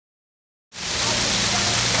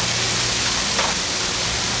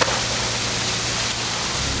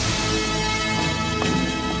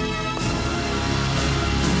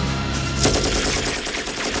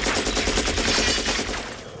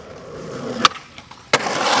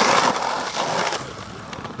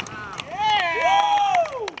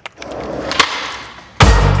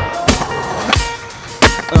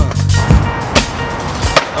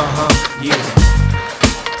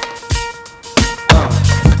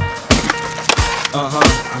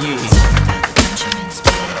Now,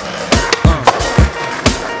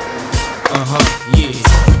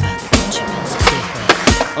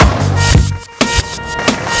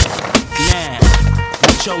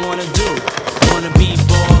 what y'all wanna do? Wanna be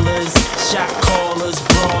ballers, shot callers,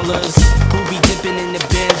 brawlers, who be dipping in the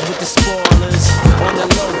bins with the spoilers. On the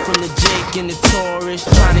low from the Jake and the Taurus,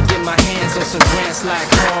 trying to get my hands on some grants like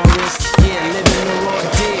Horace. Yeah, living the raw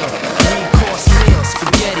deal, 3-course meal,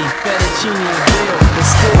 spaghetti, fettuccine and bill. But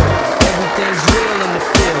still, everything's real in the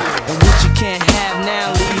field, and what you can't have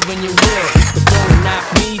now, leave when you will. But don't knock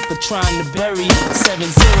me for trying to bury 7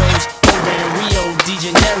 zeros over in Rio de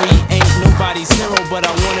Janeiro. Ain't nobody's hero, but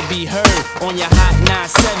I wanna be heard on your hot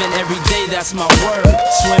 9-7 every day, that's my word.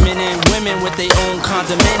 Swimming in women with their own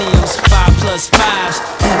condominiums, 5+5s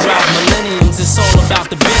who drive millenniums. It's all about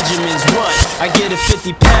the Benjamins. What? I get a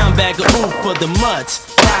 50-pound bag of oof for the mutts.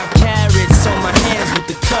 5 carrots on my hands with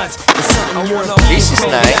the cuts. It's something you wanna This is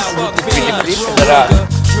nice.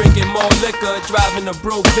 Drinking more liquor, driving a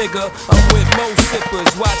broke bigger. I'm with most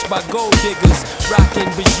sippers, watched by gold diggers. Rocking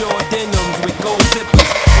Bajor denims with gold zippers.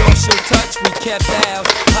 Racial touch, we kept ours.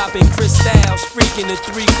 Popping crystals, freaking the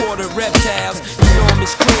 3-quarter reptiles.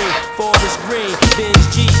 Enormous cream, forest green. Binge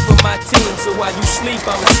G for my team, so while you sleep,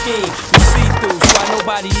 I'm a scheme. You see through, so why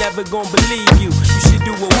nobody never gon' believe you. You should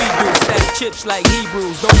do what we do, stack chips like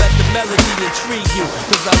Hebrews. Don't let the melody intrigue you,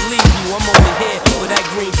 cause I leave you. I'm only here for that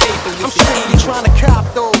green paper with the E. Trying to cop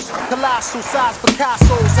those colossal size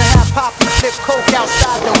Picassos and have Poppy flip coke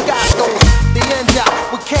outside them gatos. They end up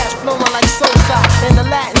with cash flowing like Sosa and the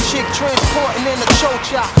Latin chick transporting in a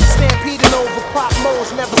chocha. Stampeding over pop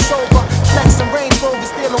modes, never sober. Flexing Range Rovers,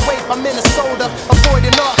 stealing weight by Minnesota.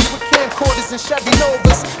 Avoiding arcs with camcorders and Chevy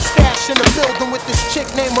Novas. Stash in the building with this chick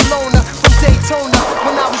named Malona from Daytona.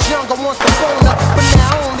 When I was young, I want the boner, but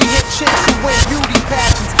now I only hit chicks who win beauty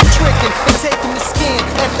pageants, tricking and taking the skin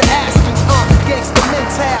at the Aspens. Gangsta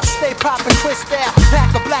mental, stay poppin' crystal.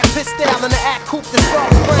 Pack a black pistol in the act coupe that's rough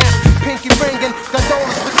brown. Pinky ringing,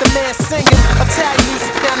 gondolas with the man singing. Italian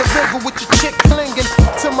music down the river with your chick clinging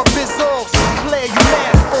to my bizzles. Player, you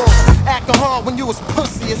mad fools. Acting hard when you was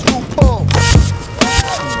pussy as RuPaul.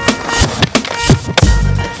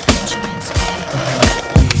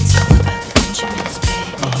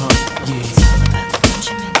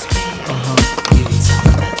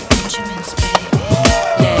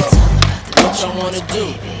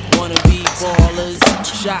 Wanna be ballers,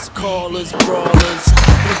 shot callers, brawlers,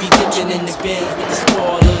 we be dipping in the bins with the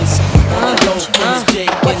spoilers. On the low from the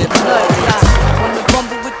Jake and the Taurus. Wanna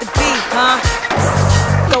rumble with the beat, huh?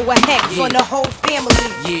 Throw a hex on the whole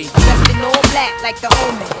family. Dressed in all black like the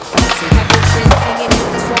omen. Have your friends singing this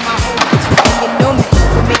is for my homies. And you know me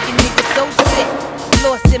for making niggas so sick.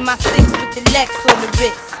 Lost in my 6 with the Lex on the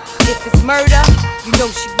wrist. If it's murder, you know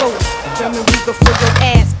she wrote it. German Reaper for your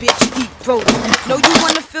ass, bitch, deep throat. Know you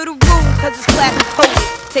wanna feel the room, cause it's clap and hold it.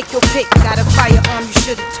 Take your pick, got a firearm, you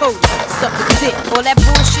should've told it. Suck a dick, all that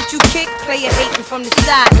bullshit you kick, player hating from the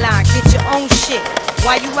sideline. Get your own shit,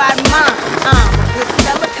 why you riding mine? I'm a good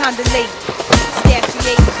fella, kinda late. Staff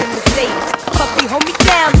creators in the Mercedes. Puppy, hold me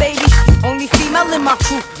down, baby. Only female in my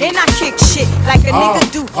crew, and I kick shit like a nigga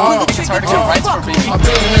do. Pull the trigger to fuck me. I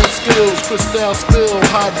been had skills, crystal spill,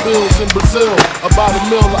 hot bills in Brazil. About a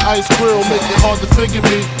mill of ice grill, make it hard to figure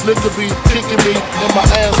me. Liquor be kicking me in my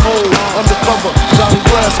asshole. Undercover, Johnny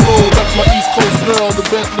Brasco, that's my East Coast girl, the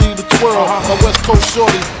Bentley, the twirl. My West Coast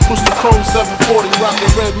shorty, push the chrome 740,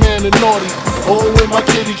 rockin' red man and naughty. Oh, with my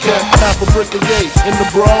kitty cat, half a brick of gate, in the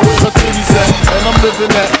bra where her titties at. And I'm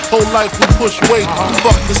living that whole life we push weight.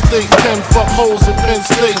 Fuck the state, 10 fuck hoes in Penn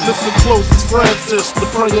State. Listen close, it's Francis, the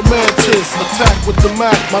praying mantis. Attack with the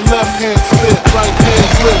Mac, my left hand spit, right hand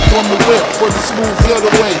grip on the whip for the smooth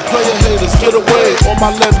getaway. Player haters, get away, or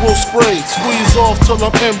my lead will spray. Squeeze off till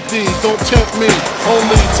I'm empty, don't tempt me.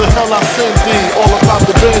 Only to hell I send thee, all about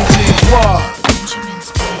the Benjis. Why?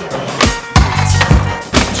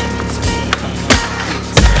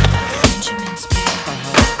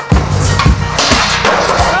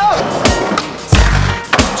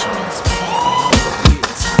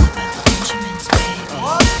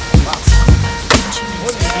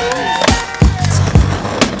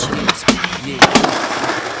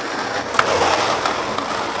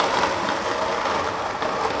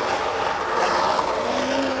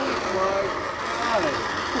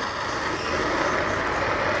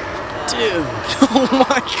 Dude, oh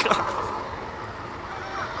my god.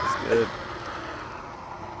 It's good.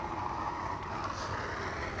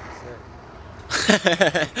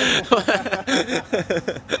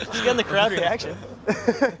 Just getting the crowd reaction.